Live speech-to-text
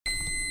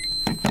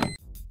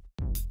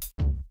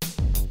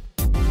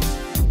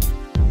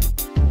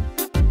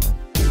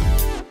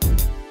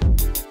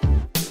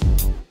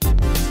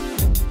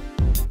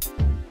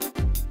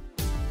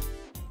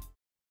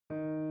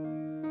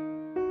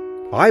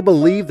I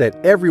believe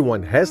that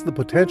everyone has the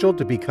potential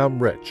to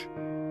become rich.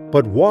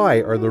 But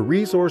why are the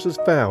resources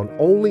found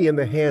only in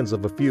the hands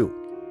of a few?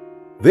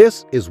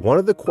 This is one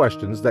of the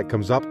questions that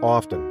comes up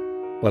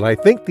often, but I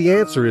think the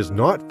answer is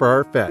not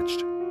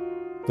far-fetched.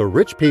 The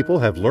rich people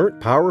have learnt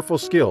powerful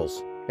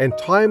skills and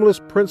timeless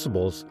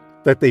principles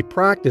that they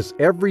practice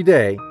every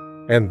day,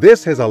 and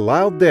this has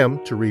allowed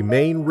them to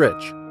remain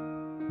rich.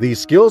 These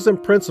skills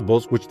and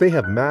principles which they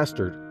have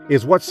mastered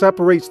is what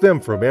separates them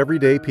from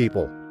everyday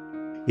people.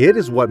 It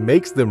is what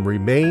makes them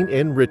remain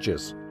in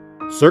riches.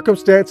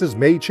 Circumstances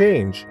may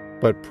change,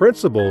 but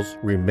principles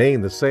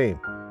remain the same.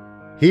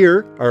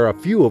 Here are a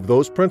few of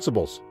those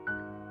principles.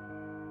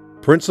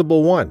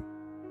 Principle 1.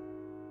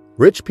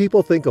 Rich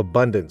people think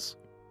abundance,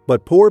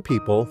 but poor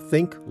people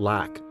think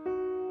lack.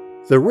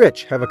 The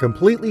rich have a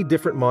completely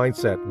different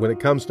mindset when it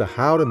comes to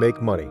how to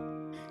make money.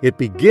 It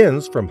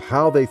begins from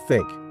how they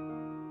think.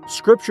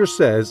 Scripture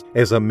says,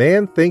 "As a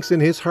man thinks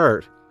in his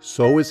heart,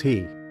 so is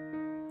he."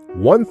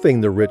 One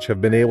thing the rich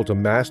have been able to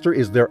master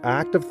is their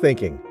act of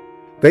thinking.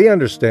 They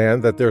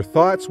understand that their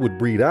thoughts would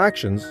breed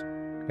actions,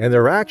 and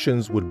their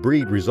actions would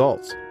breed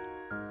results.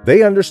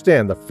 They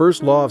understand the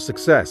first law of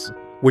success,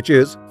 which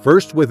is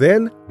first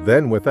within,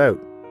 then without.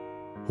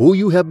 Who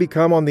you have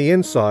become on the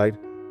inside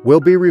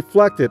will be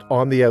reflected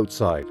on the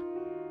outside.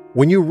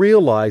 When you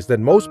realize that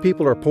most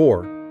people are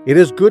poor, it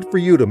is good for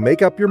you to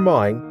make up your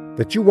mind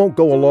that you won't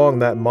go along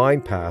that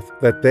mind path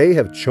that they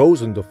have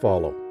chosen to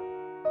follow.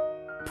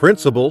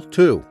 Principle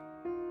 2.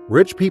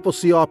 Rich people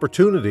see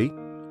opportunity,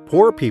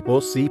 poor people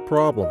see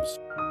problems.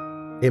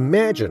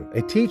 Imagine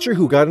a teacher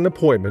who got an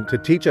appointment to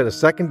teach at a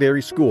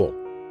secondary school,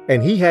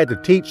 and he had to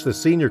teach the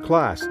senior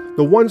class,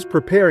 the ones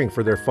preparing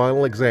for their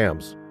final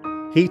exams.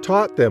 He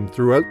taught them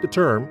throughout the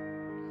term,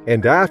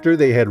 and after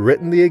they had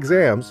written the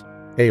exams,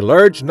 a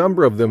large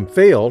number of them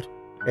failed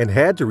and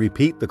had to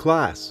repeat the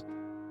class.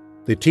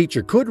 The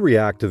teacher could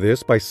react to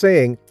this by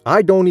saying,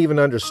 "I don't even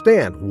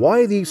understand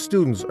why these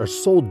students are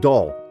so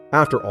dull.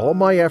 After all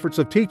my efforts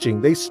of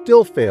teaching, they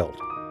still failed."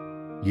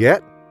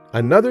 Yet,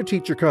 another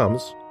teacher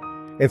comes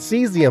and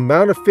sees the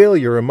amount of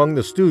failure among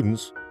the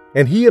students,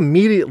 and he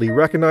immediately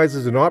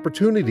recognizes an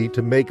opportunity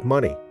to make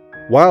money,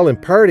 while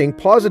imparting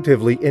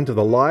positively into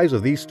the lives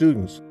of these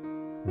students.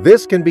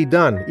 This can be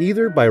done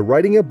either by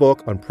writing a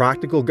book on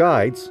practical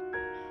guides,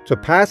 to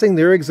passing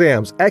their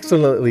exams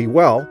excellently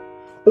well,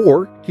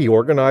 or he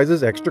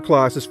organizes extra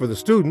classes for the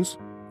students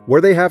where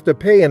they have to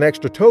pay an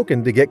extra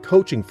token to get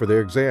coaching for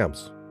their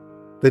exams.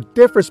 The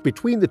difference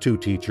between the two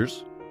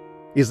teachers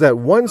is that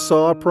one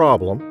saw a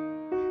problem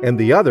and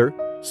the other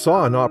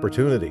saw an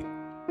opportunity.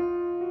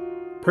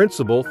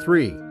 Principle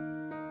 3.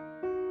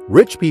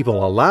 Rich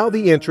people allow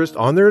the interest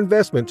on their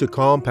investment to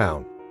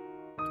compound.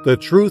 The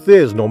truth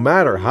is, no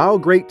matter how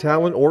great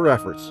talent or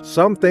efforts,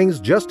 some things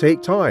just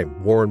take time,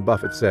 Warren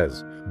Buffett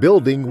says.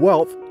 Building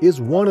wealth is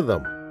one of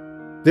them.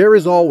 There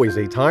is always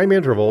a time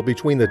interval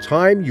between the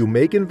time you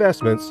make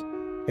investments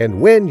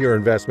and when your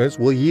investments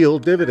will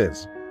yield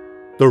dividends.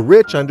 The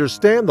rich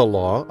understand the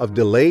law of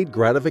delayed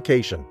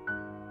gratification.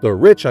 The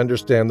rich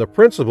understand the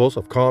principles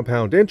of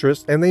compound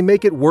interest, and they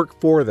make it work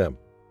for them.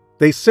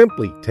 They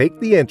simply take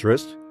the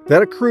interest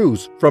that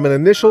accrues from an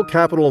initial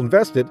capital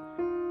invested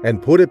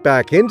and put it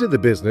back into the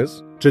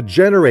business to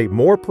generate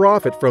more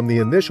profit from the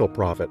initial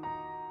profit.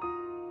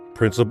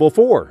 Principle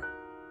 4.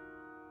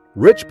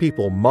 Rich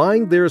people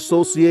mind their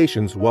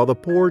associations while the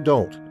poor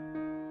don't.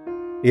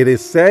 It is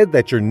said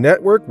that your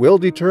network will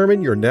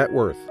determine your net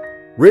worth.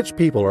 Rich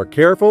people are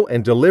careful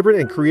and deliberate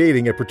in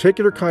creating a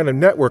particular kind of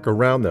network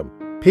around them,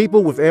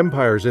 people with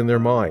empires in their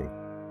mind,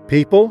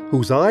 people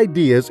whose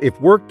ideas,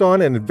 if worked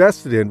on and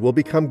invested in, will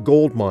become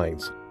gold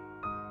mines.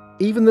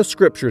 Even the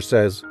scripture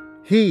says,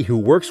 "He who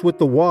works with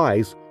the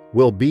wise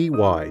will be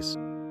wise."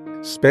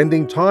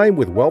 Spending time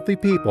with wealthy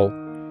people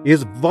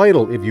is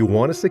vital if you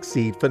want to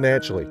succeed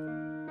financially.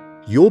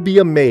 You'll be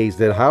amazed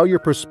at how your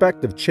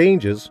perspective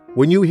changes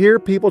when you hear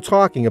people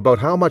talking about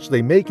how much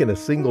they make in a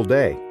single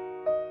day.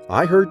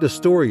 I heard the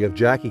story of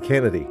Jackie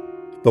Kennedy,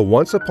 the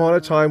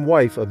once-upon-a-time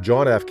wife of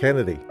John F.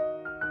 Kennedy,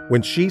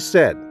 when she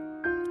said,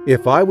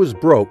 "If I was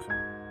broke,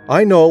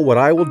 I know what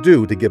I will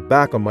do to get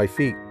back on my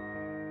feet.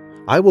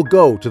 I will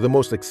go to the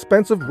most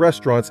expensive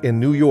restaurants in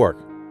New York,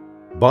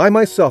 buy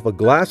myself a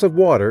glass of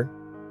water,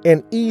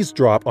 and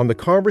eavesdrop on the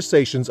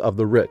conversations of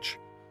the rich."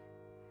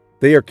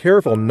 They are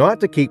careful not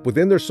to keep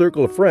within their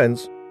circle of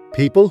friends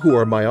people who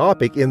are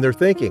myopic in their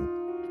thinking.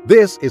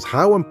 This is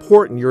how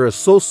important your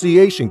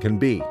association can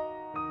be.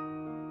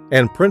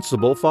 And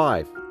Principle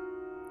 5.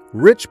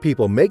 Rich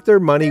people make their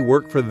money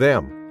work for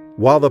them,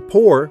 while the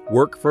poor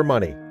work for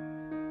money.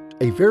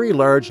 A very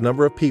large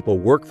number of people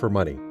work for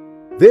money.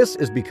 This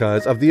is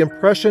because of the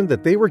impression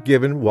that they were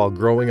given while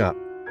growing up,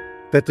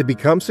 that to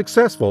become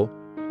successful,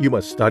 you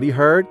must study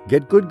hard,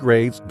 get good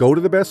grades, go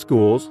to the best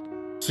schools,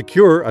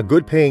 secure a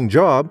good-paying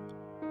job,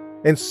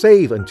 and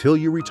save until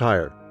you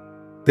retire.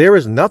 There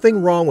is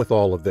nothing wrong with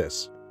all of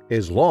this,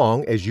 as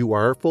long as you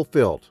are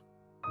fulfilled.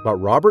 But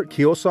Robert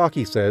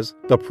Kiyosaki says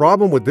the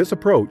problem with this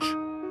approach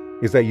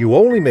is that you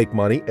only make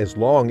money as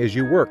long as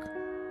you work.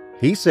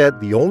 He said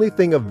the only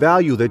thing of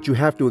value that you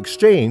have to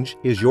exchange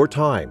is your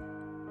time.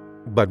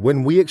 But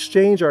when we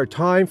exchange our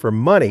time for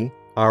money,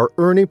 our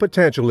earning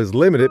potential is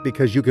limited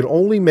because you can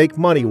only make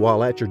money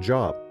while at your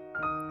job.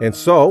 And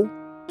so,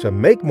 to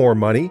make more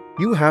money,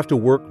 you have to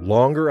work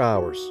longer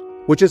hours,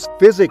 which is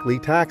physically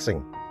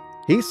taxing.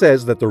 He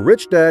says that the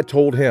rich dad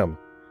told him,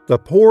 the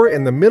poor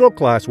and the middle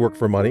class work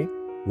for money,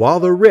 while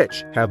the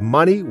rich have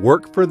money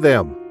work for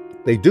them.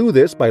 They do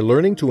this by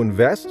learning to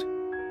invest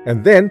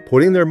and then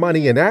putting their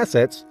money in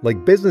assets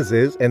like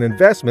businesses and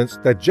investments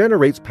that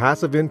generates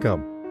passive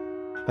income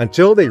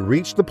until they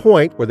reach the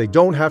point where they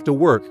don't have to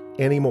work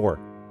anymore.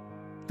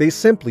 They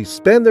simply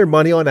spend their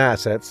money on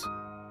assets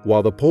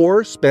while the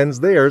poor spends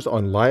theirs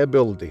on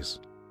liabilities.